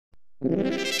It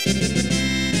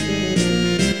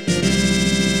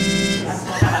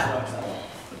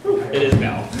is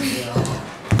now.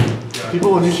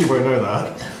 People on YouTube won't know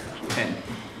that. 10.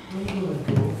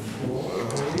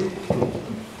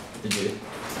 Did you?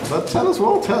 That 10 as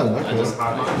well? 10. Okay.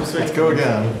 Let's go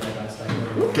again.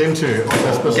 Game 2.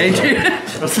 Game 2?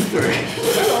 That's a 3.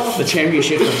 The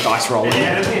championship of dice rolling.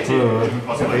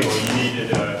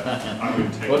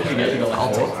 What did you get? You got like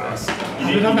I'll take this.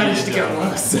 How did I manage to get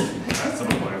worse?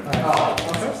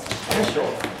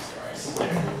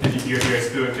 Your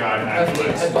spirit guide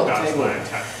activates that's land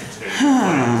tap into.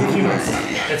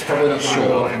 It's probably not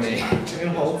sure for me. I'm gonna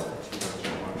hold.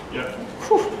 Yep.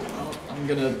 I'm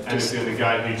gonna And it's the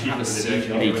guide beekeeping for the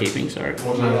deck. beekeeping, sorry.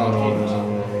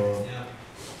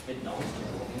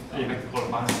 Yeah,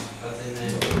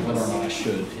 Whether or not I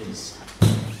should is.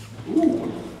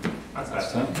 ooh, that's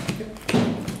better.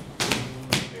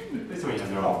 This way you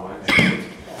have no other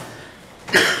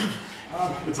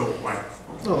It's a white.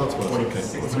 Oh, that's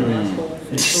worse.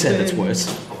 Okay. You said that's worse.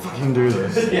 I can do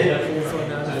this.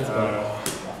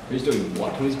 Who's doing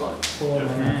what to his body?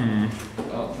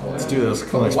 Let's do this.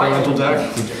 Come on, experimental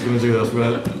deck. We're gonna do this. We're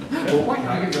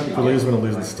gonna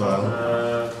lose the style.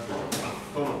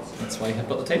 That's why you have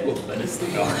got the table. That is the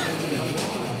guy.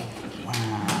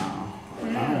 Wow. I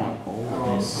don't want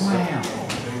all this. Wow.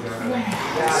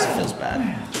 This feels bad.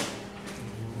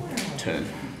 Turn.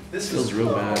 This feels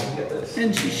real bad.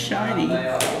 And she's shiny.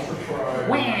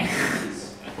 Wah.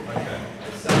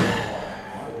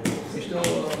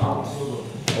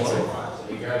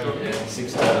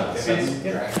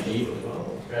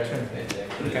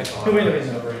 Okay. Wait a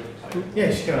minute.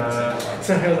 Yeah, she can.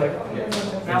 So I was like,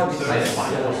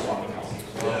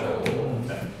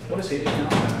 What is he doing?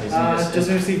 just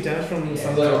receive damage from some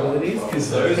of the abilities. Because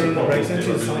from the breaks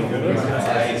into something good.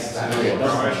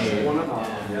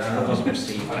 Doesn't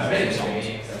receive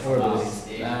or abilities.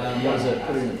 What is it?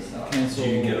 Put in cancel.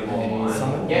 You get them all.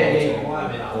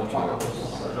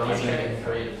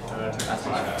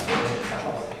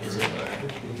 Is it?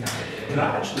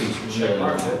 Not actually.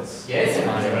 Yeah, it's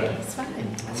fine. It's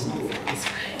fine. It's not. It's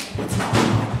fine. It's not.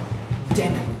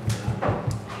 Damn it.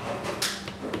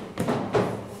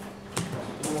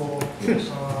 It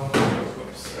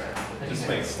just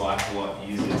makes life a lot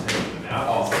easier taking them out.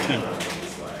 Oh,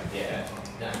 yeah.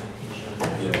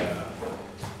 Yeah.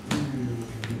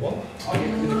 What?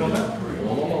 In the combat?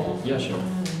 Yeah, sure.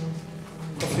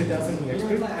 What's 2,000 XP?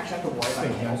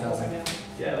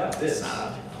 Yeah, that's this.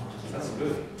 That's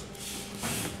good.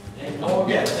 Oh,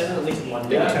 yeah, there's at least one.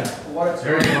 Yeah.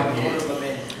 Very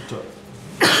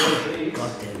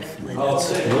We'll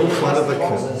flat at the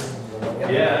kill.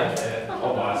 Yeah.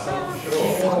 Oh, awesome.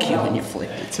 Sure. Fuck you when you flip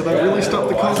it. Can I really stop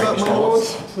the combat, my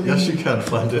lords? Yes, you can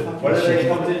find it. What did they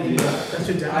come in? That's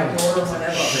your damage.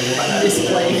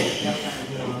 Display.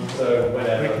 So,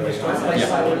 whatever.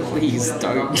 Please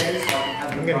don't.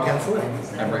 I'm gonna cancel it.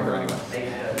 I'm regular anyway.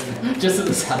 Just at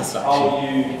the satisfaction. Oh,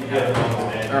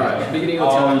 yeah. Alright, beginning of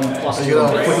the turn, plus Are you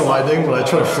gonna flick the lightning when I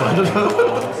try to find it?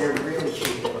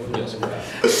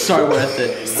 So worth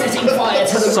it. Setting fire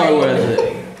to the so worth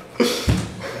it.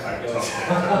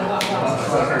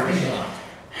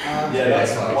 Yeah,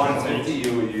 that's 150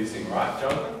 you were using, right,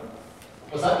 John?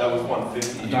 What's that? That was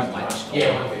 150. I don't like.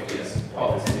 Yeah, 150. Yes.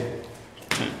 Oh,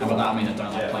 But that, I mean, I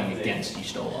don't like playing against you,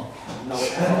 Stoller. No.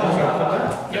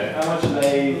 yeah. How much are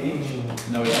they each?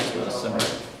 No, yeah, that's similar.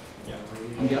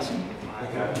 I'm guessing.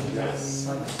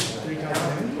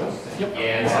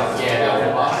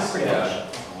 Yeah,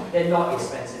 they're not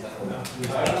expensive.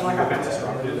 Like a better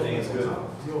structure. 15 is good.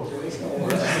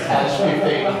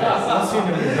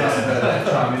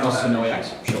 Also, no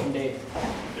X, sure. Indeed.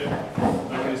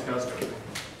 Yeah. These guys go.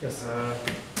 Yes.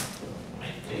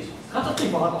 Can't just be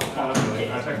viable.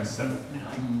 I take a 7.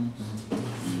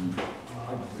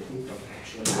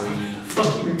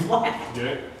 Fucking black.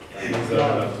 Yeah. He's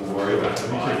don't have to worry about the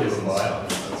minus and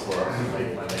violence. That's where I'm going to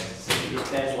make my next decision.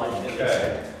 There's like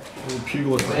Okay.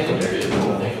 Pugilist.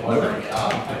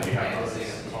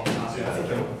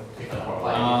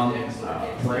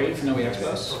 Brave, no EX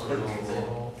burst.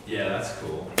 Yeah, that's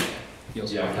cool.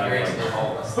 Heals. Yeah, that's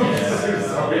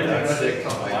sick. I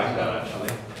like that actually.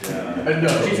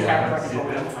 Yeah. she's a character.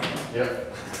 Yep.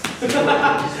 You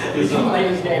can play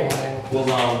this game. Well,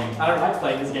 I don't like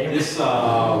playing this game. this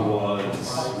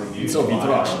was reviewed. It's all be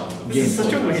thrashed. This is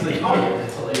such a weird thing.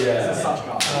 This is Yeah. such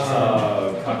God.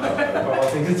 I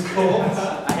think it's cool. I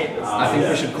hate this. I think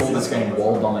we should call this game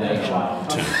Wall Domination.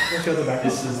 What's your other back?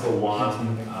 This is the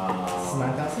one. This is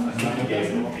 9,000? I think you gave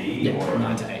it a B Yeah, or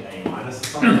 9 to 8. A minus or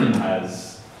something. It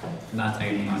has That's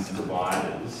 89. these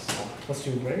dividers, Plus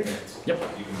 2 brave. Yep.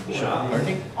 you can pull Sure. out.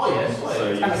 Working. Oh yeah,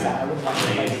 So you kind of sad. I can wouldn't like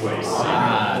change where you sit.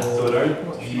 Ah. So it only,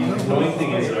 the annoying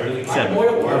thing is it only has Seven. four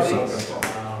of these.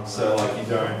 So like you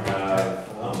don't have a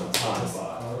ton,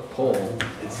 but Paul.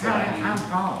 it's like,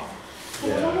 Paul.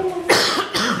 yeah.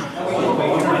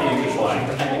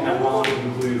 Like,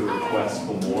 include a request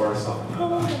for more or something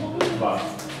like that. But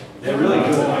they're really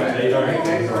good. Like they don't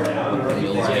hang around.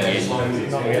 Yeah. As long as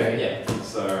it's Not good. really.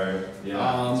 So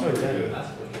yeah. Sorry, Dad. I've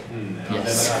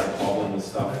Yes. never had a problem with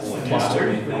stuff falling Plus out. two.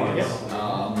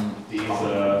 These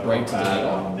are Break to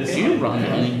this Do you run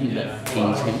anything that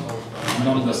pings him?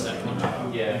 Not in this deck.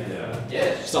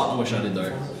 Yeah. Starting to wish I did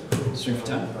though. Swing for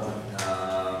 10.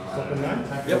 Top of 9?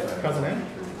 Yep. Cousin N?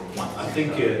 I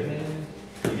think you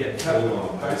get total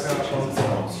on postage. To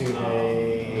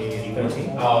a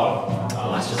 13. Oh,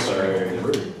 That's just so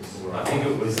rude. I think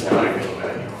it was like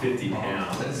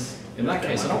 £50. In that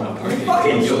case, I don't want to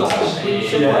Fucking Yeah, so stop.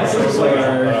 I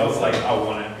was like, I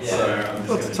want it. So I'm just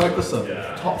Let's gonna take this up.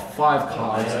 Yeah. Top 5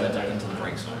 cards in the deck into the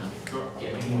break zone.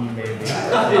 Maybe.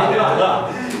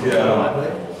 Yeah.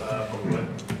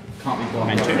 Can't be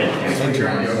blind to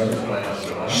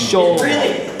Sure.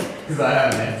 Really? Because I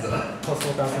have an answer. Plus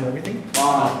 4,000 everything.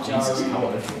 Ah, Jesus,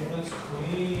 hello.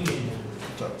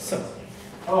 So,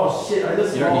 Oh shit! I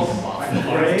just You don't need lost. to buff.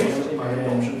 brave.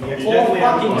 And Four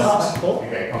fucking cards.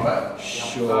 Okay, combat.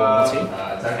 Sure, what's he?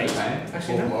 Attack and pain.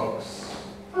 Actually, no. Blocks.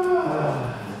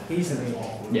 Easily.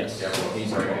 Yes,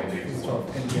 he's It's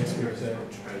 12. And yes, we're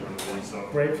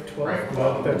brave 12,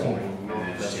 log 13.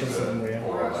 That's just an area.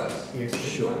 EXP.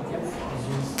 Sure.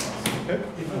 Okay.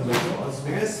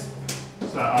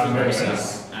 Versus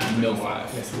and mill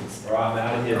 5. Yes, please. Alright, I'm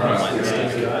out of here. Alright, Thanks,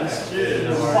 let's guys.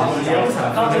 I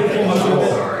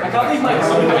can't believe my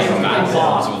Bad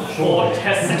cards with it. four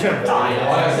tests die.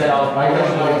 Like I said, I was like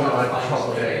a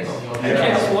couple days. You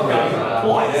can't just walk out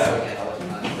twice.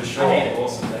 For sure.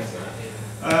 Awesome, thanks, man.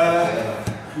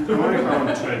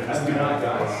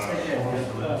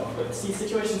 See,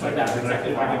 situations like that are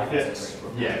exactly why I like it.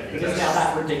 Yeah. It's just now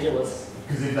that ridiculous.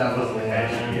 Because if that wasn't the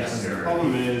case, yes, The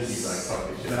problem is,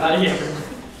 Yeah.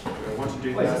 what to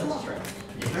do Wait, that. that's not right.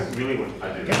 You don't really want to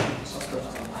do that.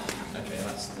 Okay,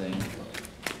 that's the thing.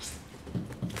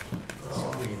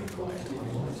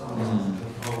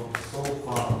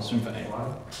 Swing for 8.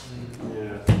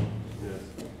 Yeah.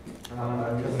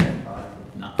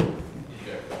 Nah.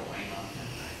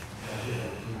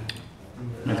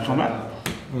 Next combat.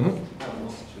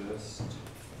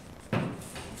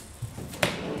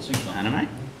 Swing for anime.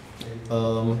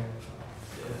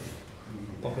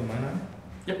 Top of my 9.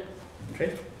 Yep. Okay.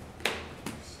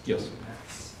 Yes.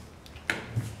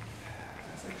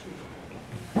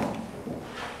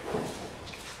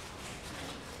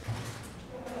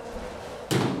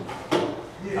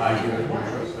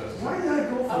 Why did I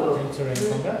go for Enter in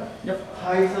combat.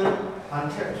 Titan,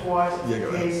 untap twice, Yeah, go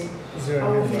ahead. case? Zero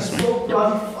Oh, and he's one. so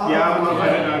bloody fucking. Yeah, I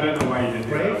don't know why you did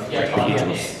Brave. that. Yes.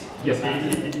 Yes, I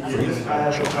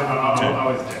was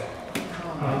dead.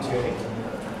 9 to 8.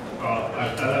 Well, I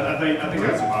think I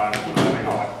survived. I think I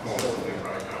like more things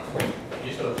right now.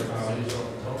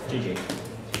 GG.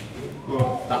 Well,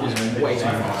 That was way too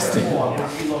fast. What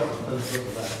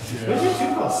did you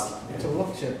cost? To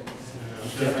lock shit.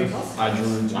 I drew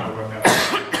I work out.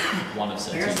 one of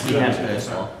 6. guess He had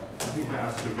personal. I think I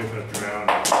asked a bit of drown.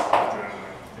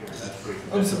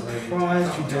 I'm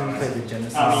surprised you didn't play the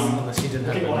Genesis unless you didn't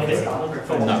have Okay, well, I just got it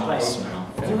for one No, play. it's small.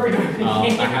 It's a very good I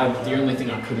game. had the only thing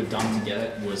I could have done to get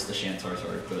it was the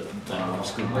Shantoto, but then I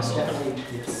screwed myself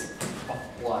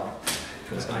Blood.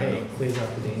 because I Hey, it clears out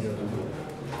the danger of the board.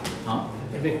 huh?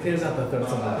 If it clears out the third on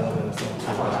the board, then it's not too bad.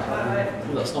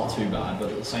 Well, that's not too bad, but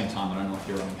at the same time, I don't know if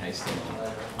you're running haste or not.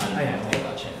 I I didn't am. take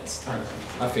that chance.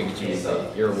 I figured you would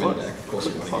be. You're a win deck, of course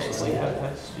you're running haste.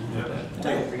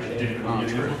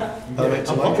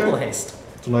 I'm full of haste.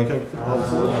 Jamaica.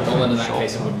 Well, then in that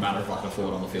case, it wouldn't matter if I could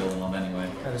afford on the field or not anyway.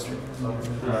 That is true. I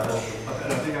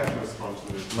think I have to respond to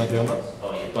this. Jamaica on that.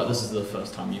 But this is the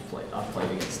first time you've played. I've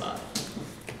played against that.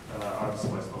 I've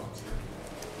spliced off.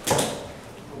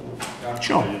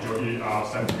 Sure. I'll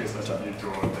send you guys that you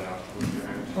draw it down with your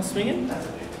hand. I'll swing it.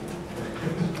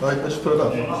 Right, let's put it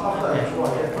up. No,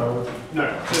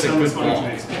 It's a I'm good responding to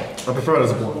block. these. I prefer it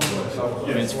as a block. I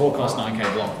mean, it's 4 cost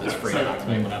 9k block, but it's free to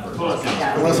activate whenever.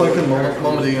 Unless I can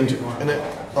Momedy in it.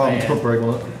 Put break on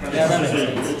it. Yeah, that makes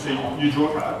sense. So you draw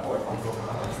a card,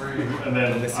 and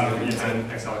then you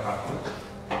can exile a card.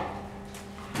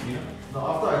 No,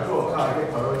 after I draw a card, I get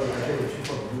priority. I get the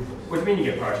cheaper blue. What do you mean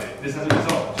you get priority? This hasn't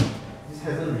resolved. This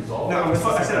hasn't resolved. No, I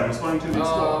said I'm responding to this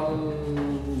block. I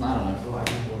don't know.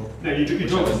 No, you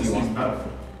draw this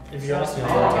battlefield. If you ask me,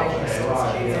 I'll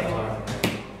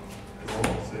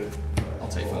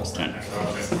take first then. Okay.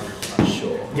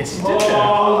 Sure. Yes, you did.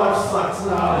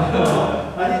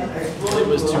 It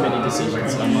was too many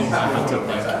decisions, so I had to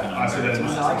think. I said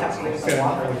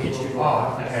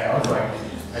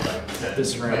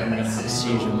This round I'm going to have a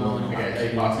seizure more than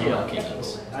yeah, okay,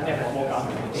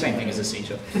 same thing as a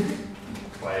seizure.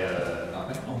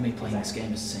 Oh, me playing this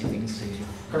game is the same thing as a seizure.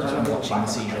 Because I'm watching the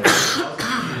seizure.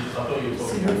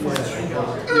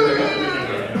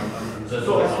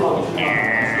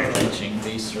 Reaching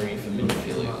V3 for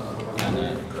midfield and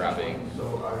then grabbing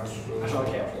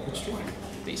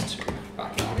these two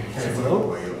back up.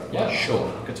 Yeah,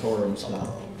 sure. Katorum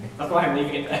small. That's why I'm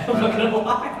leaving it there. I'm not gonna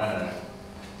lie.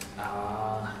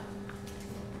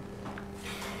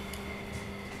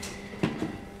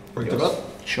 Break it up.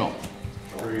 Sure.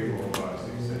 3, 4, 5,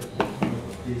 6,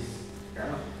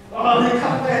 7. Oh, they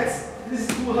come back. This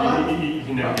is too hard.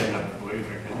 You never get enough blue, can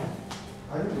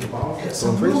you?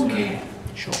 Some freeze.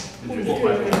 Sure.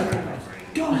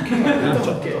 Don't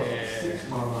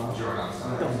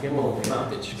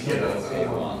Ditch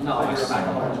A1. No, I just back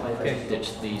on. Ditch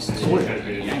these two. It's going to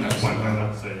be one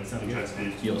mana, so you can just be.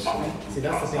 Yours. See,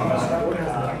 that's the thing. What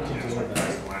has nothing to do with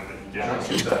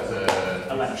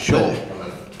that. Sure.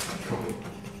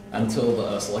 Until the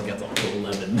Ursula gets up to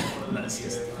 11, that's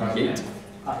just yeet.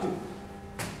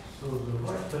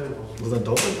 Was that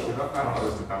dolphin?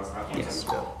 Yes.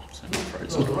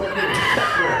 So frozen.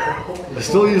 I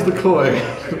still use the koi.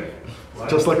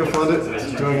 Just like I found it,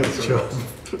 it's doing its job.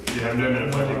 You have no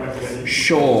minute fighting.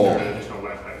 Sure. Additional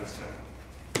land pack this turn.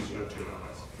 You should have 2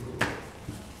 lands.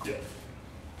 Yeah.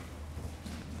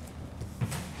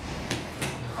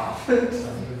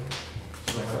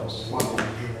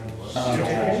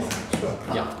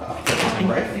 Yeah.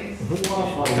 Right?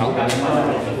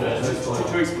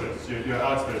 Two experts. Your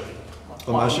arts version.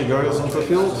 Ashy goes onto the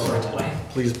field.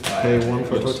 Please pay 1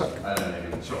 for auto attack.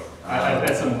 Sure.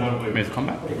 That's some no blue. Move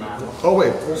combat. Oh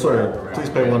wait, sorry. Please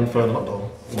pay 1 for the hot dog.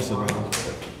 Instead of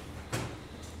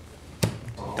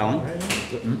Down.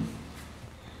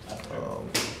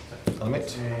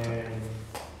 animate.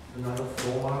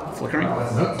 Flickering.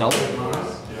 Dull.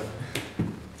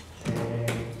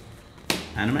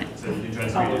 Animate. So you can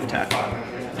transmute Attack.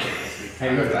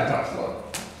 Hey, look, that talks a lot.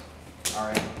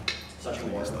 Alright. Such a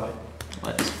war.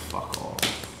 Let's fuck off.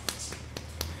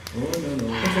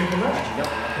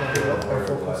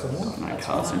 My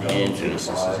cards in here. Genesis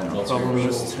isn't a problem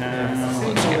this turn.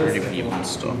 Let's get rid of your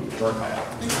monster.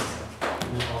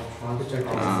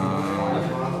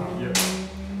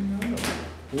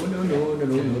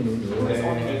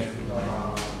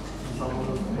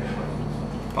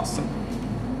 Bust him.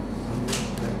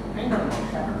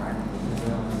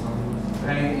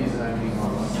 Pain is only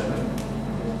 1 or 7.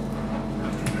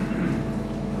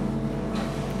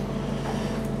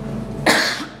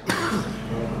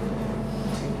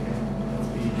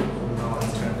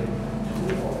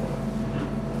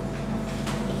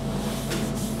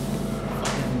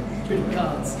 Good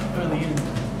cards early in.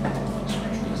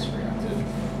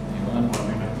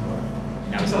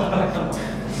 Now it's not.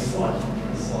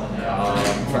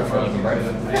 Try for Logan, right?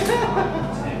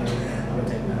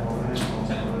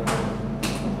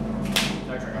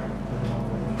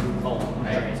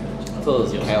 I thought it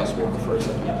was your house walker for a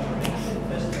second.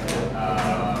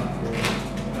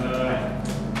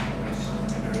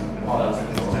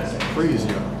 Freeze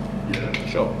you.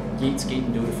 Sure. Yeet, skate,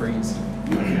 and do it to freeze.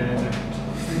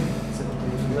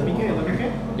 Let me get.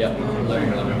 Yep. Let me.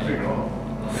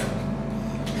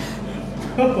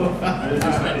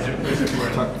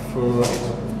 Attack for.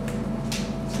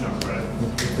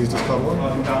 Please discard 1.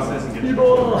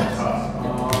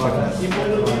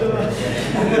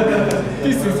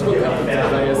 This is what happens when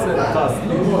I said fast.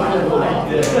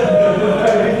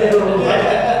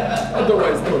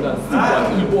 Otherwise known as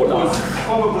Ebola.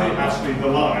 Probably actually the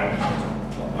line.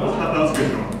 That was a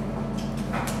good job.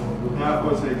 That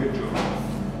was a good job.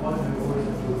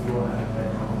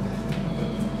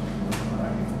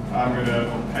 I'm going to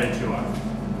pay 2 life.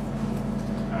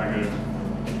 I'm going to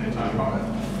pay 2 life.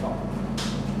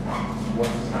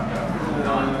 What's the snap out?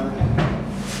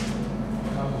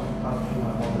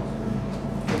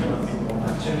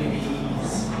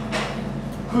 Opportunities.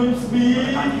 Could be.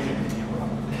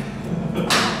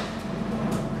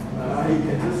 You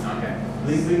can just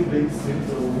blink, swim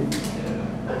to the wind.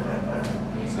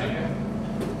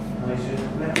 I should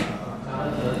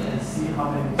and see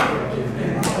how many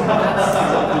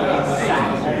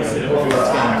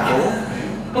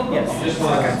Yes.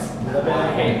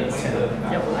 I hate this.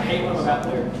 Yep, I hate when I'm out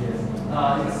there.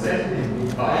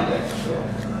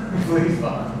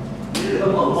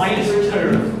 Light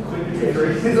return.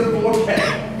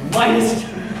 Minus.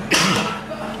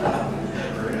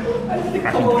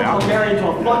 Come on, I'll marry into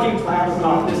a fucking cloud of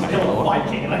darkness and kill a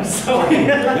Viking, and I'm sorry.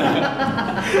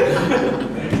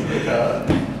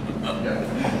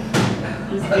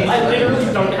 I literally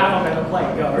don't have a better play.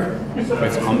 Go.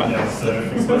 It's combat.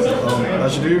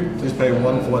 As you do, please pay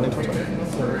 1 for lightning to attack.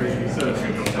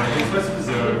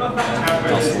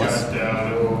 Dustless.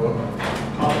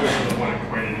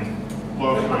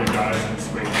 Blow 3 guys and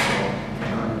swing so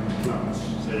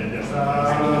yes.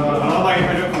 Not like if I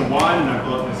do it for 1 and I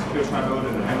blow up this skill try build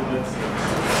and the handle it.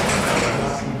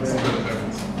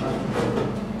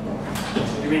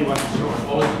 You mean like short?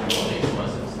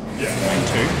 Yeah. 2.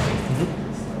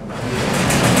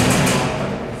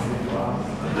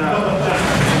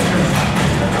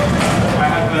 I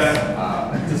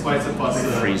have displays of plus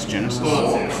Freeze Genesis.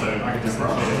 Here, so I can just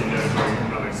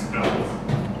another spell.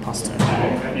 Plus 2.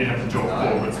 And you'd have to draw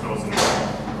 4 with spells in the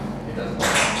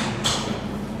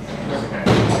So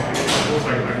I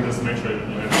can just make sure that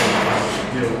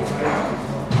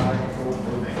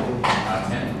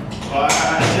well, I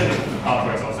said the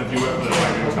pathways also. If you work with a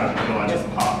like attack, you realize just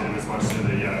path in as much to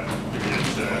the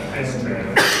pace to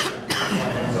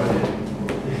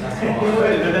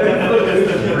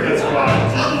That's why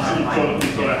you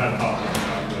thought I had path.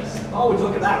 Oh,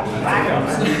 look at that.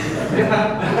 Backups.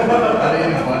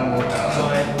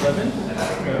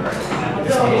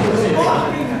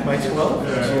 By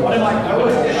 12? What am I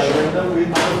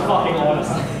doing? I'm fucking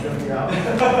honest. What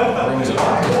the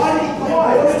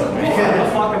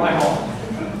fuck am I on?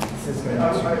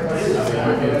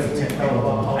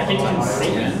 I think you can see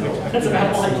it. That's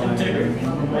about all I can do.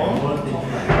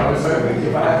 I was hoping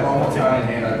if I had one more time in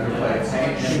hand, I could play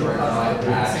Tank, Sugar,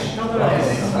 Ash.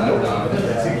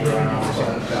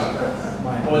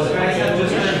 Was it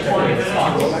just 20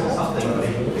 something?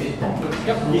 He's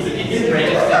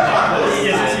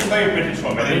playing British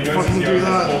one, but then he goes to zero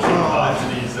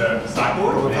and he's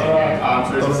cycled. So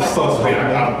it's supposed to be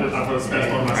I've got a space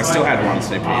on my I still had 1 CPU. It's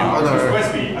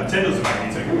supposed to be a Tendo's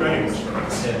magnet, so you can go anywhere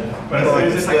straight. But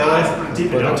it's just like,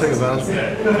 but don't take advantage of it.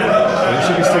 You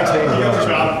should be still taking advantage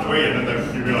of it. and then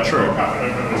you realize, True. oh crap, I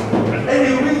don't know. Hey,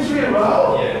 you win 3 in a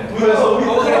row? Yeah.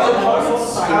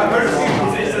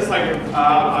 It's just like I've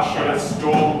got a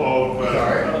storm of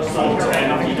storm 10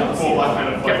 for like kind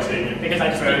of floating. Because I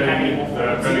just didn't have any more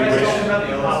forwards. So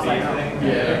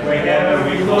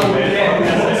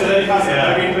then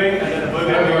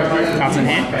Cards in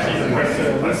hand.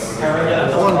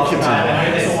 One kids in.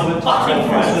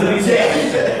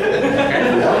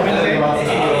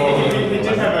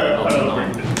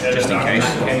 Just in case.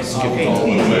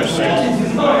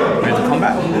 Ready to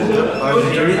combat?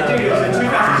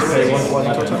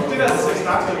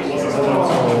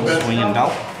 Swing and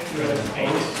dull.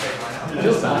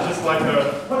 Just like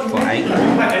For 8.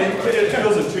 it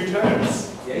kills in 2 turns.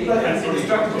 And it's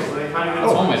indestructible, so they can't even.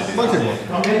 Oh, like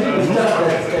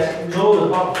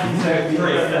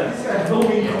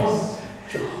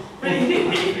You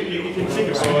can think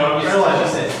of so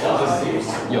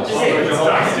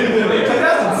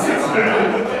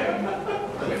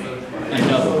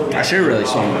I should have really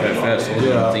saw him go first. I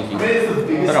wasn't thinking.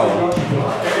 But oh well. It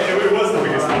was the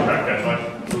biggest impact then, like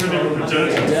really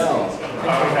regenerative.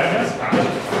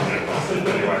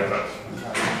 Anyway, but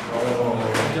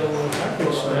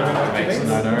I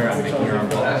think you're on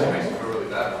board.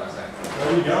 where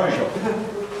are you going?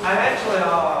 I'm actually,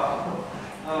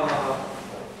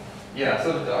 yeah,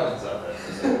 so the dog is up there.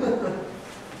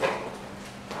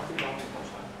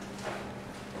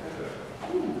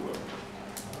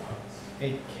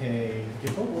 8K.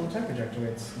 Default will attack projector.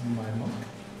 It's my monk.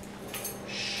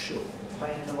 Sure.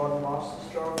 Playing the Modern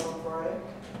Masters draw on Friday?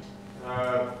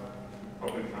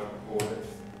 Probably can't afford it.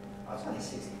 That's only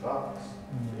 $60.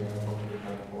 Yeah, probably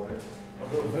can't afford it. I've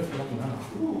got a vote for lucky now.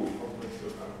 Ooh, probably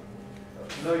still can't.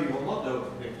 No, you will not do it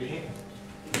for 50.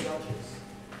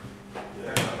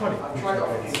 Yeah. I've tried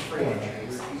offering him free entry. He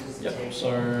refuses to Yep, take so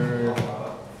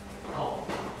Oh.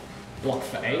 block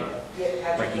for 8. Yeah,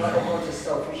 Patrick, you don't want to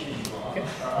selfish as you are.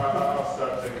 I'll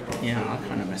start taking Yeah, I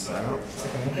kind of messed that up.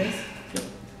 Second one, please.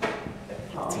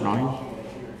 It's annoying.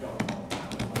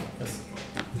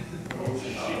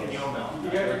 You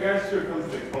guys should come to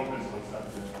the conference on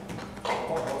Saturday.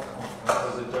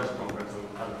 There's a judge conference on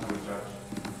how to do a judge.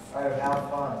 I have had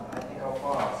fun. I think I'll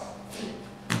pass.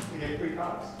 You get 3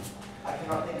 cards. I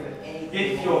cannot think of anything.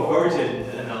 If you're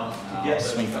voted enough to get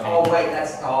Swing them. for 8. Oh wait,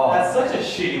 that's That's such a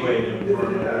shitty way to do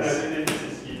it. This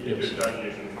is you do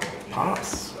donation. Pass.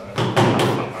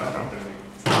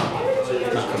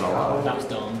 That was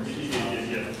dumb.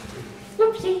 Yeah.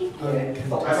 Whoopsie.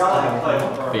 I'd rather play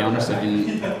on To be honest, I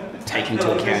didn't take into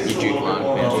account your Duke line.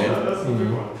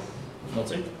 Not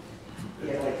too. Is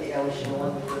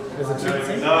it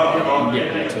 2%?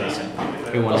 Yeah,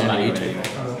 2%. Who won out of you two?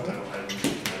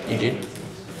 You did?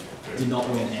 Did not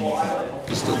win anything.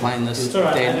 You're still playing this the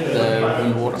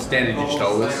wind water? Standard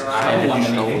digital was. I haven't won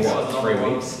anything for 3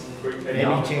 weeks.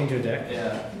 Maybe change your deck.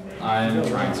 I'm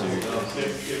trying to.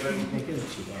 Make it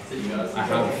cheaper. I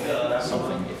have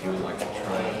something if you would like to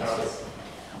try.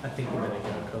 I think we better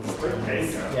go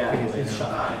because it's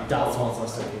shot. That's what's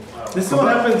us to do. This is what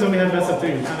happens when we have best of 3.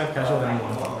 We can't have casual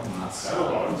anymore.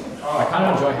 I kind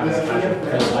of enjoy having that casual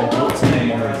because I built something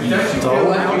more I feel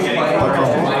like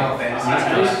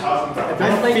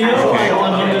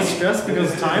I'm under stress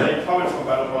because of time,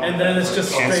 and then it's just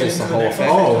straight Cancels into the the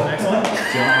whole next one.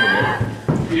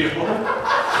 effect. The next one.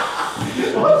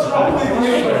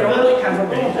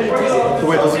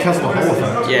 Wait, does it cancel the whole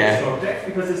effect? Yeah.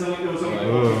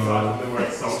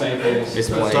 Displays.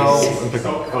 Displays. And pick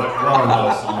up.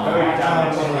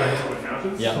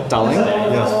 Yeah. Darling?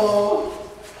 Yes.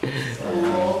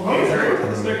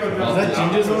 Is that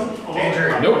Ginger's one?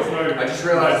 Nope. I just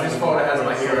realized this folder has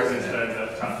my heroes in it.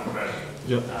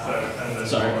 Yep.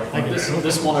 So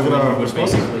this mono wind would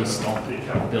basically stomp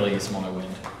Billy's mono wind.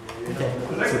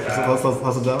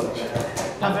 That's the damage?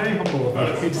 I'm very humble about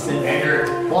it. Good to say.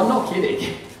 Well, I'm not kidding.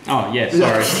 Oh, yeah,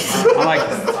 sorry. I like.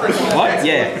 What?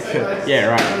 Yeah. Yeah,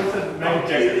 right.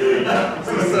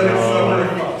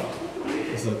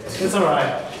 It's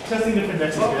alright. Testing different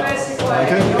decks is good.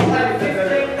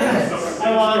 I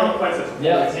won.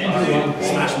 Yeah, Andrew won.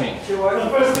 Smash me.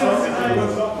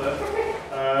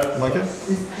 Like it?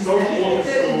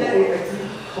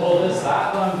 Well, there's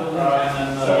that that I'm building, and then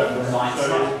the ninth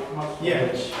stuff. Yeah.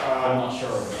 I'm not sure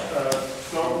of that.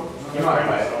 You might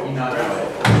play it. You know play it.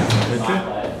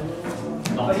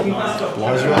 Why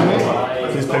is you on me?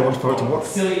 Please pay 1 for it to work.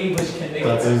 Silly English can make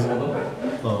That it. is.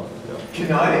 Oh.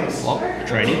 What?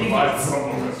 Trading? I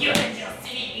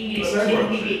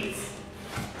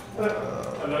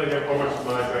know you have how much money, so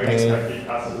I expect he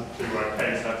has to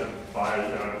case had to buy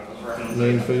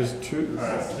Main phase 2.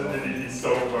 he's so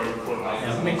for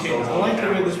Yeah, make changes. I like the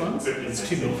way this runs. It's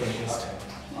too big focused.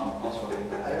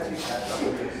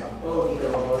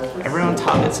 Everyone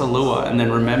targets a lure and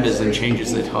then remembers and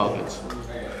changes their targets.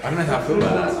 I don't know how I feel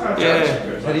about that.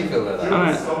 Yeah. How do you feel about that?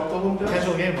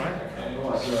 Casual game, right?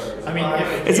 I mean,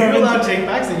 if It's you having- allow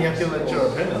take-backs, then you have to let your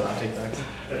opponent allow take-backs.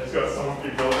 it's got some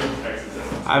building texts.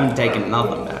 I haven't taken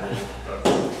nothing back.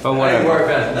 But Don't whatever. worry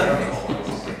about it. Nothing.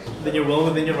 Then you're well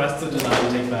within your rights to deny the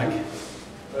take-back.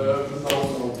 I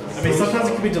mean, sometimes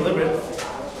it can be deliberate.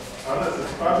 Unless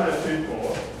it's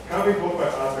 504, can we talk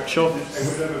about aspects? Sure. And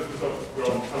within the sort of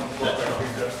grown, some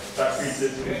that creates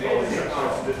it control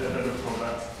section and then from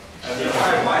that. And then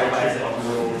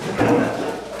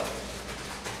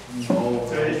so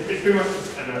it's pretty much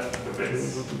just the base.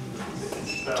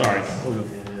 Sorry.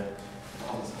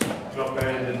 Not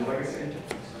banned in Legacy.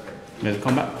 There's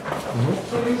combat.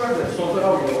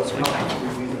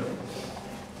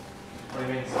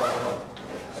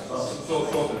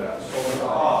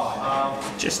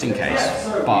 Just in case.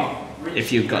 But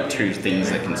if you've got 2 things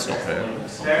that can stop her.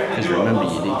 Because remember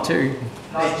you did 2.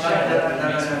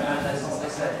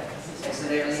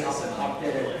 Accidentally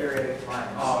updated periodic times.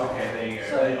 Oh, okay, there you go.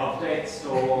 So they update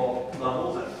store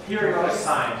levels at periodic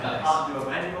times. You can't do it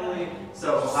manually, so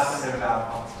it will happen in about a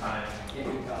month's time.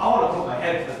 I want to put my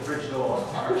head for the bridge door.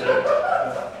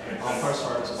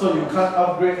 So you can't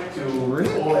upgrade to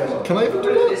Really? Can I even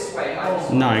do that? This way, I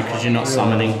just No, because you're not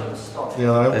summoning.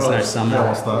 Yeah, There's no summon. Yeah,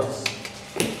 what's that?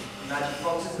 magic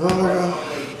boxes. Oh my god.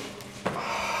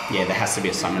 Yeah, there has to be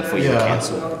a summon for you to Yeah.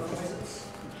 cancel.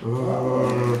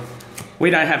 We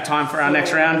don't have time for our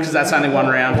next round because that's only 1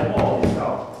 round.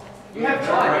 You have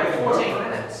time, you have 14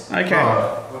 minutes. Okay.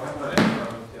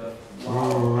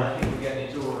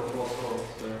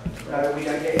 We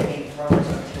don't get any progress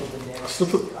until the next. Should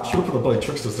have put the bloody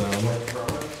tricksters down.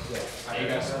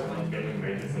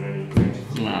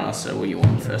 So what do you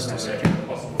want, first or second?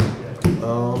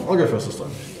 I'll go first this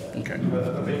time. Okay.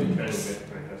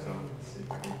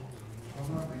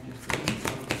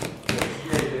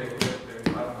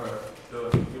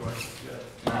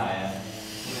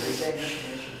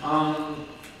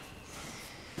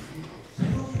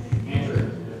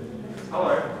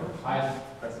 Hello. Hi.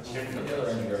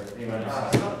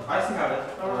 I still have it.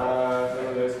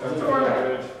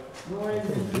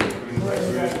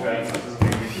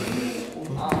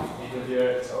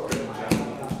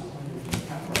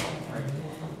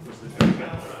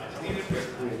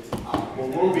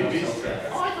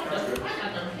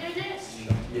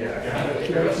 Yeah,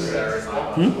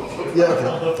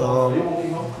 okay.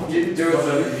 You do it so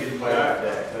play that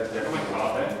deck. That's my definitely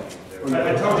car there. I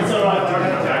told you,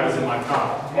 Dad was in my car.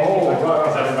 Oh, right.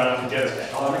 Because I didn't run out to get it.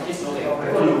 Oh, I'm just looking. I put it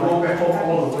on.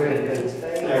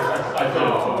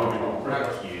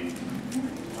 Cute.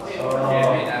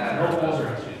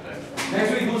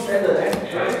 Next week we'll spend the day.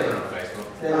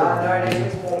 No, next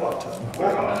week's warm-up.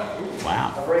 Wow.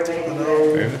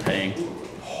 Overpaying.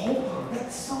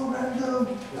 That's so random.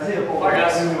 Alright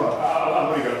guys, I'm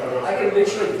gonna go. I can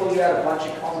literally pull you out a bunch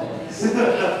of comments. That's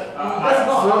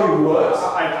not how it works. I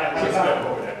just got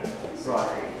over there.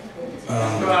 Sorry. Do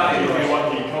you want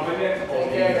the comment yet? Take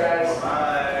care, guys.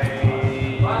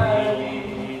 Bye.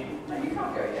 Bye. No, you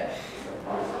can't go yet.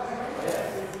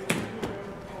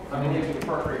 I'm going to be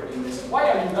appropriate in this. Why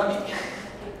are you running?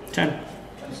 10.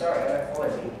 I'm sorry, I follow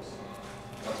you.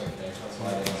 That's okay. That's why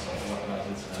I didn't say what I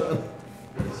did say.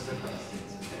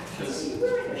 Is he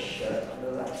wearing a shirt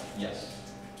under that? Yes.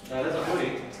 No, there's a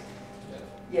hoodie.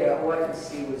 Yeah, all I could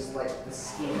see was like the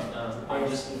skin. I'm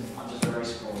just very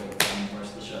scrawly.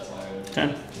 Where's the shirts like?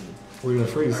 10. We're gonna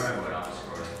freeze.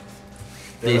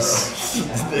 This,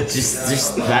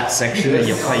 just that section that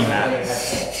you're playing at.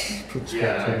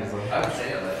 Yeah, I've seen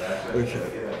it actually. Okay.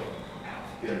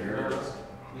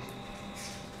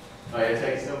 Oh yeah,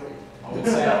 take a selfie. I would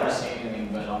say I've never seen anything,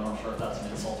 but I'm not sure if that's an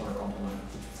insult or a compliment.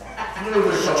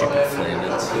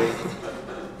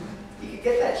 You can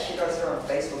get that shit on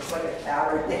Facebook. It's like a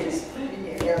powder and then just put it in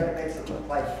your hair and it makes it look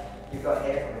like you've got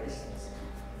hair from a distance.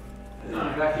 No,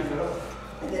 vacuum it up.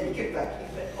 And then you get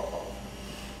vacuum it off.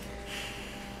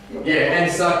 Yeah,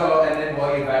 and suck off, and then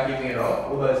while you're vacuuming it off,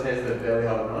 all those hairs that are barely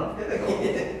holding on, yeah, they go.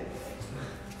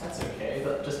 That's okay.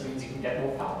 That just means you can get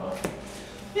more power.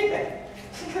 Yeah.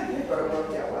 But it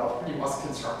worked out well. You must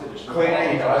construct additional Clean out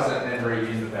your dice and then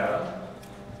reuse the powder.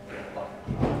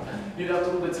 You'd have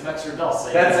little bits of extra dust.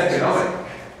 So That's economic.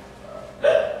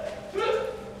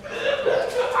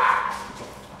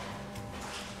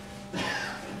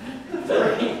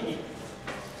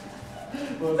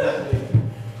 What does that mean?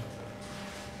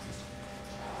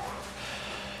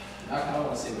 I kind of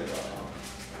want to see what it got now.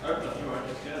 Oh, nothing won't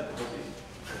get scared.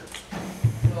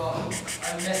 I'm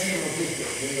messing with this.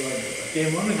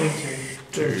 Game 1 or game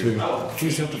 2? Two.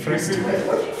 Who's got the first? Wait,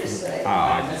 what did you just say?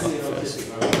 Ah, I'm messing with this.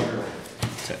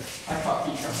 10. I can't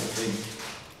keep track of things.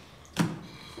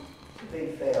 To be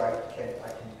fair, I can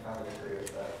kind of agree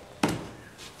with that.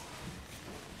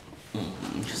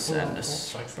 Sadness.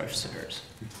 Both sirs.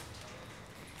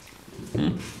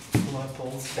 Light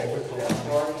balls, favorite balls. That's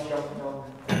why I'm jumping on.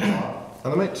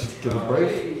 Animate. Give it a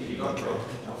break.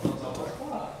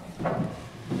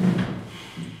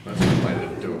 That's one way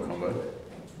to do a combo.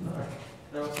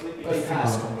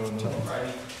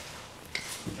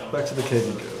 Back to the cave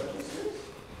you go.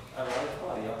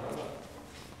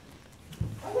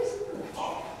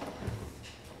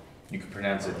 You could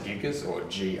pronounce it gigas or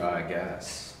GI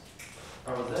gas.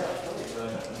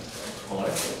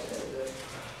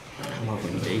 Love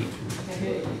indeed.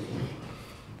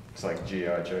 It's like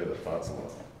G.I. Joe that farts a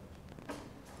lot.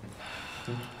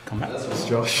 Come back. It's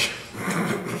Josh.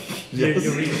 You're Yes.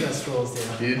 reading astrals,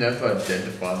 yeah. You didn't have to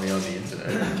identify me on the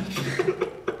internet.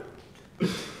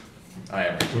 I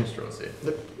am reading straws here.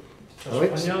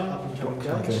 Alex? Josh Panya, up and coming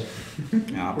judge. Okay.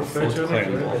 Yeah, Refer before to it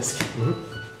declaring like war. risk.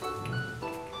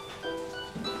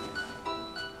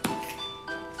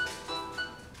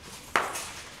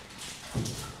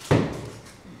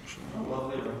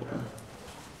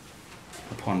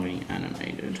 Upon being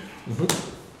animated.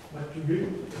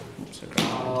 Also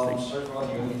got things. So far,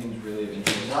 the only things really of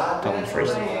interest. Double freeze.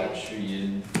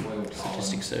 Shuyin, Foil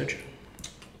Statistic surge.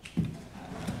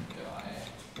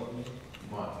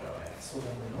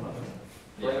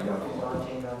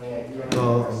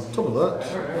 On top of that,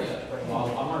 Well,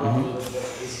 I'm not wrong with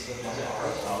this.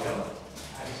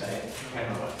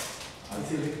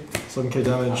 7k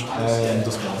damage and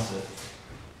discard.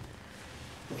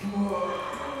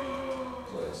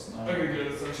 Okay, good.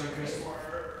 It's like showcase tomorrow.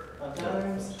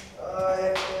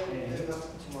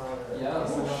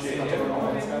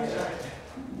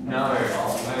 No, I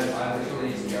literally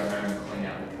need to go home, clean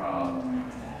out the car,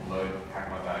 load, pack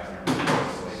my bags and everything, go to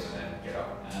sleep, and then get up.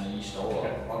 And you stole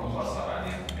it. On the plus side, I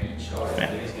need to each guy.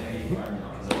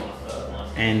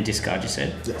 And discard, you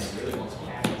said? Yes.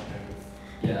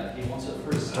 Yeah, he wants it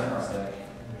for his turn stack.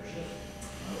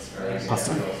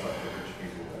 Awesome.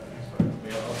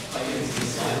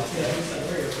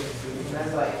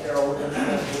 That's like they're all doing that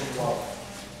as well.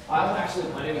 I'm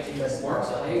actually planning to keep this work,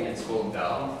 so I think it's called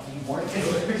down. you weren't going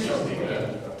to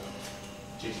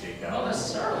Not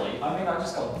necessarily. I mean, I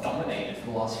just got dominated for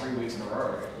the last 3 weeks in a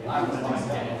row. I was not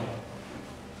getting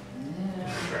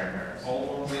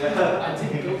I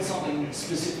did build something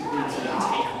specifically to take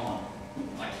on.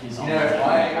 He's You on know, the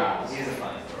here's a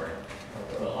funny story.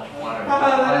 But like, One of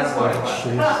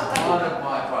Jeez.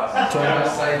 my classes, I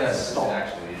say this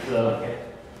actually. the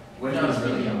When I was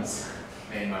really young, me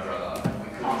and my brother, we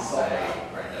couldn't say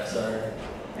granddad. so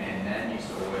And Nan used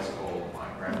to always call my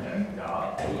granddad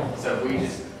Dad. So we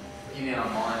just, in our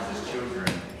minds as children,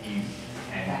 he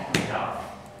became Dad.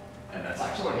 And that's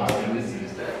actually what he said this is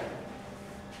his dad.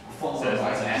 So it's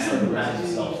like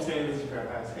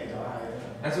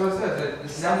that's what it says.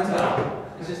 It's Nan and Dad.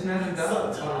 It's just Nan and Dad.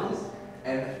 That's what it is.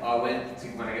 And I went to,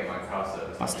 when I get my car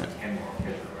service, like in Kenmore or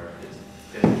Kedron, wherever it is,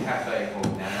 there's a cafe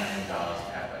called Nana and Dad's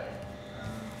Cafe.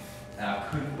 And I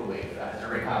couldn't believe it. I had to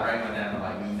ring my Nana,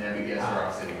 like, you never guess where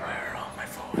I'm sitting right now. My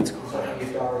phone, it's So your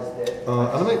star is dead.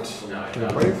 Animate. No, Give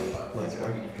it brave. Let's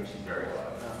go. she's very alive.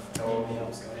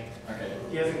 okay.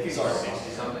 He hasn't kicked. Sorry, 60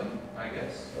 something, I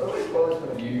guess. Always always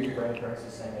going to You- be grandparents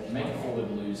the same age. Make a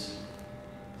forward lose.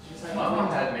 My mum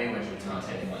had me when she was Not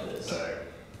taking 19, like this. so.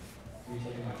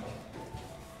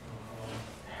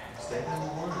 Steak number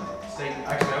one. Steak,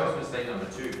 actually, I was mistake number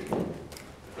 2. The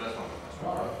first one was my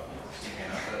stronger. She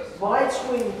came out first. My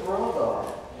twin brother.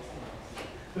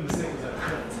 The mistake was that.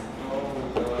 Oh,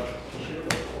 God.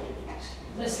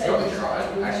 Let's She probably tried.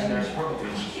 Actually, no, she probably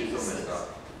didn't. She was all messed up.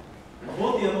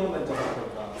 What the other one that doesn't have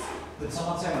class? Did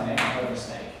someone say my name? I heard a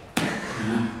mistake.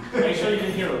 Are you sure you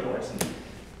didn't hear reports?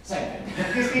 Same thing.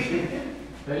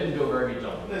 They didn't do a very good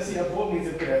job. No, see, a board needs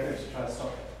a good effort to try to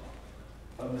stop it.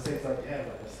 But mistakes like, yeah,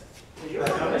 but just. Was your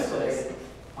mom vaccinated?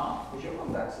 Huh? Was your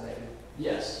mom vaccinated?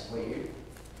 Yes. Were you?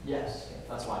 Yes.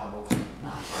 That's why I'm all. The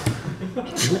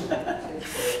shit that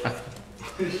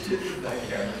that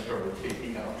camera's probably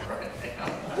picking up right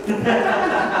now.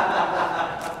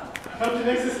 Come to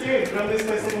Nexus Games, run this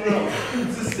place somewhere else.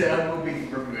 The sound will be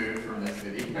removed from this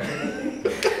video.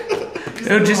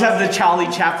 It'll just have the Charlie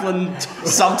Chaplin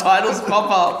subtitles pop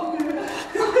up.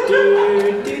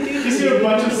 You see a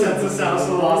bunch of sets of sounds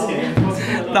for the last game.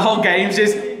 The whole game's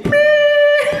just.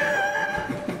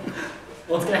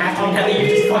 What's gonna happen now that you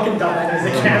just fucking died as a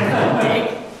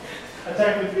camera?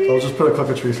 Attack with I'll just put a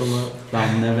cockatrice on that.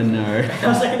 I'll never know. I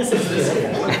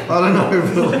don't know,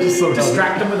 but just sometimes.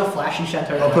 Distract them with a flashy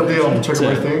chateau. I'll put the check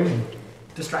my thing.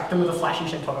 Distract them with a flashy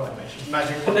chateau animation.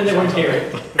 Magic. And then they won't hear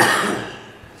it.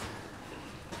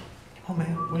 Oh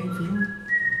man, waiting for you.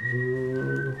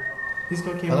 He's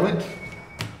got game. Animate.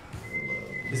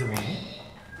 Is it one? I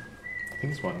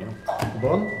think it's one, yeah.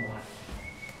 One.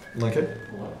 Like it.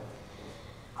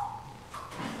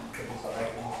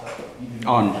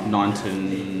 On 9 to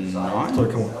 9? So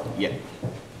come on. Yeah.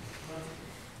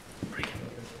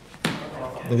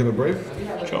 Then give it brave.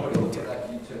 Sure.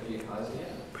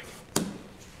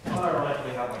 I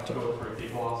ironically have like 2 or 3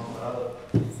 people asking about it.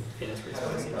 Yeah, that's pretty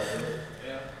spicy.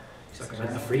 It's like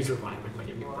a freezer requirement when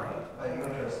you get brain.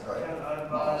 And I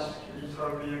advised you to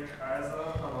be a Kaiser.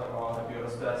 I'm like, oh, I hope you got a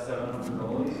spare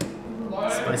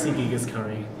 $700. Spicy gigas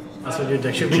curry. That's what your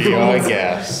addiction I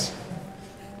guess.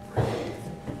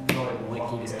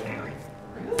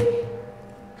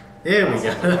 There we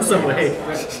go. That's the way.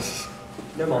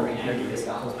 No more. No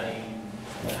discount.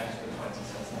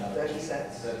 30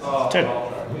 cents. Oh, 10.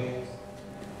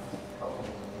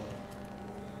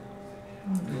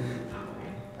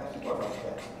 Actually, quite much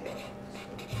better.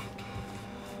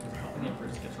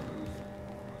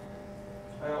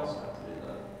 I also have to do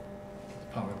that.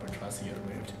 Power up tries to get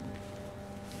removed.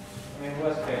 I mean,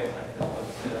 worst case, I can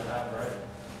just sit at that, right?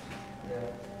 Yeah.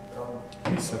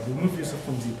 Please, sir, remove yourself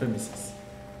from the premises.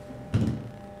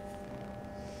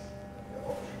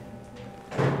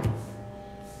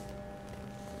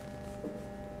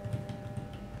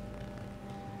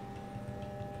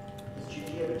 Does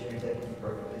Gigi have a Tuesday when he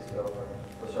broke up with his girlfriend?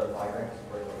 Or sorry, migrant, because he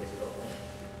broke up with his girlfriend.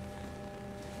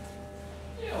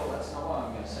 Yeah, well, that's not what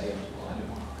I'm going to say. I'm blind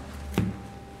tomorrow.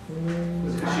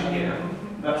 Was it she here?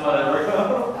 That's why they broke up.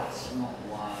 That's not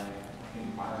why. I think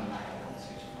I don't know how to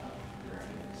switch about your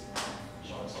evidence.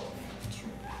 Show us all.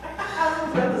 I was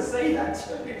about to say that to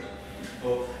me. Oh,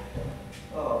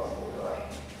 boy.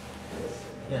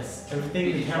 Yes, everything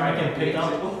the camera can pick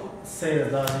up, say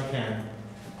as loud as you can.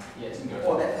 Yeah, it's going to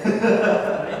Oh, go. that.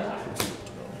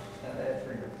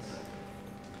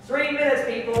 3 minutes,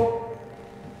 people.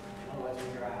 Otherwise,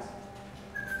 we're your ass.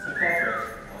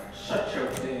 Shut your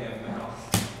damn mouth.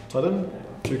 Titan.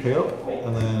 2k up.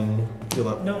 And then heal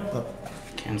that. No. Up.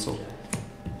 Cancel.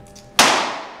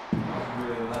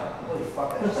 Really loud. Holy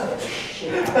fuck, I just said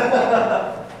shit.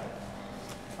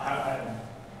 I'm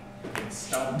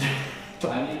stunned. I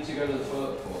need to go to the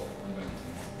toilet for.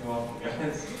 You're welcome,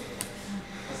 guys.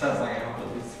 That sounds like I have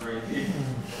at least 3 people.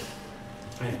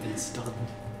 I've been stunned.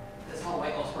 It's not a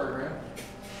weight loss program.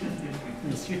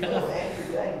 Yes, you Oh, have. Andrew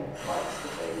Dane likes the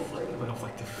table I break. don't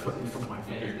like the foot from my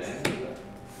face.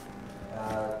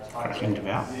 Crashing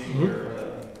Devout. Who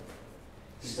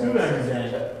Andrew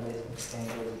Dane?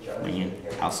 Minion.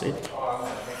 House Seed.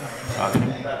 Targeting.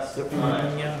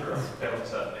 Yeah.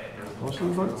 What should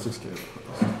we vote? 6K.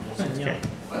 Okay.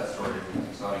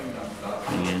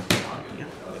 Minion. Yeah.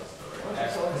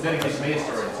 Then it gives me a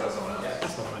story and so someone else.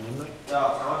 That's not onion, though.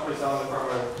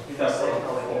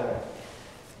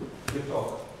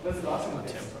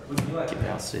 Give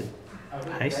House Seed.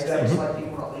 Haste. Maybe I just like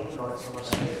people not leaning on it so much.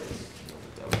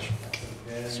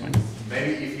 Swing.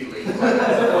 Maybe if you leave, like,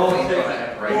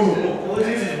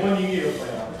 One Yu-Gi-Oh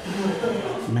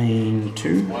player. Main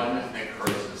 2. one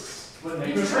necrosis. One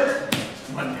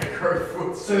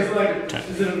necrofoot. So it's like,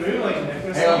 is it a move like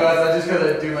necklace? Hang on guys, I just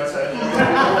gotta do my turn.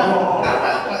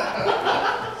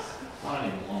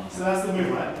 So that's the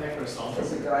move, right? Necrostomp.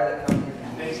 There's a guy that comes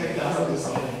in They take that out of the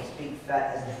song. he's big,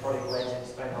 fat, has necrotic legs, and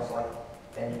his spinals like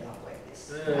bending up like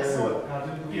this.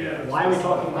 Why are we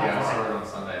talking about Yeah, I saw that? it on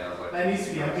Sunday and I was like, That needs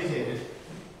to be amputated.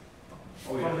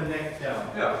 From the neck down.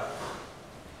 yeah.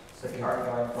 So the current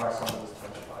going price on it is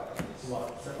 25. What?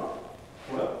 Is that what?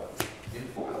 In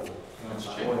foil. That's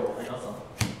cheap.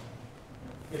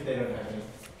 If they don't have any.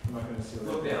 I'm not going to steal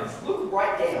Look it. down. Look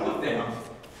right down. Look down.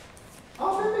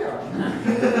 Oh, there they are.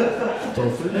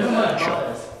 Never mind,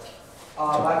 dollars.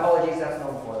 My apologies, that's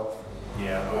non foil.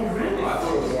 Yeah. Oh, really? I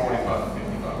thought it was 45 and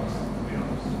 50 bucks, to be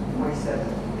honest. 47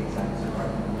 exactly,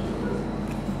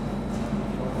 right?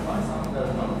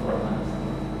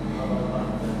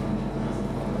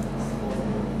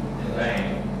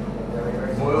 Bang. Very,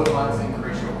 very Foil ones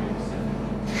increase your win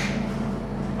percentage.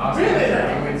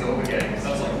 He wins all the games.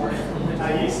 That's like 40.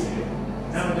 I used to.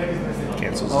 Now my deck is messing up.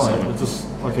 Cancels the Oh, 7. it just.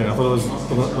 Okay, I thought it was.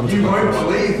 You won't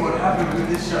believe what happened with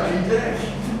this shiny deck.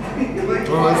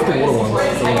 Oh, that's the water one.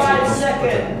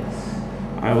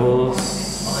 I will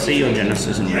see your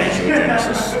Genesis and raise your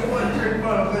Genesis.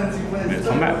 Move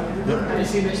combat. Have you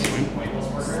seen this?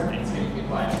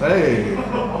 Hey!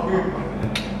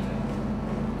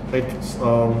 Hey,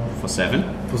 For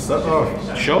 7. was that?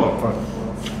 Oh, Sure. fine.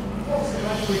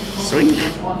 Swing.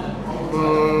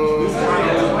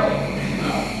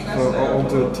 I'll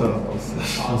do it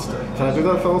instead. Can I do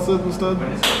that, Fellowship, instead?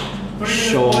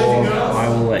 Sure. I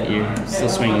will let you. Still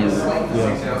swing. Yeah.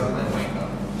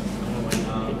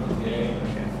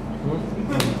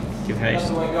 Give haste.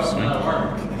 Swing.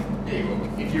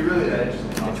 If you're really that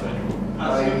interested, Turn.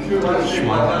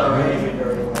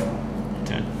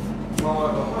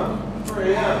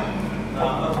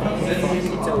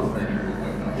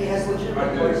 He has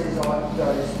legitimate voices on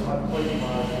those, I'm putting my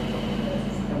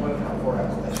and working on 4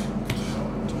 hours later.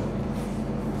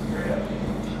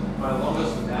 my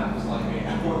longest nap was like 8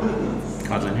 hours.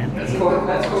 Cards in hand. That's called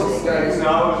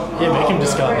Yeah, make him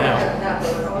discard now.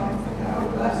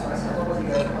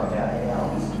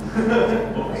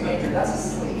 That's a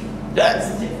sleep.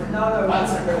 That's Different. No,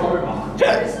 that's a coma.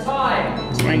 It's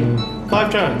time. swing.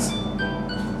 5 turns.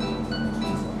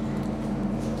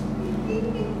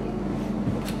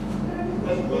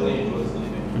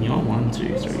 And you're 1,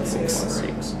 2, 3, 6,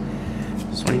 6.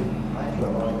 Swing.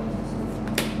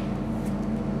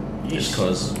 Just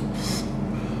cause.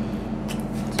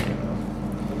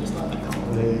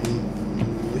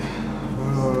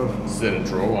 Is that a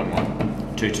draw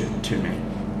 1-1? 2, 2, 2 me.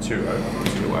 2-0. 2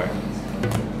 0.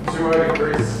 2-0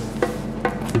 Chris.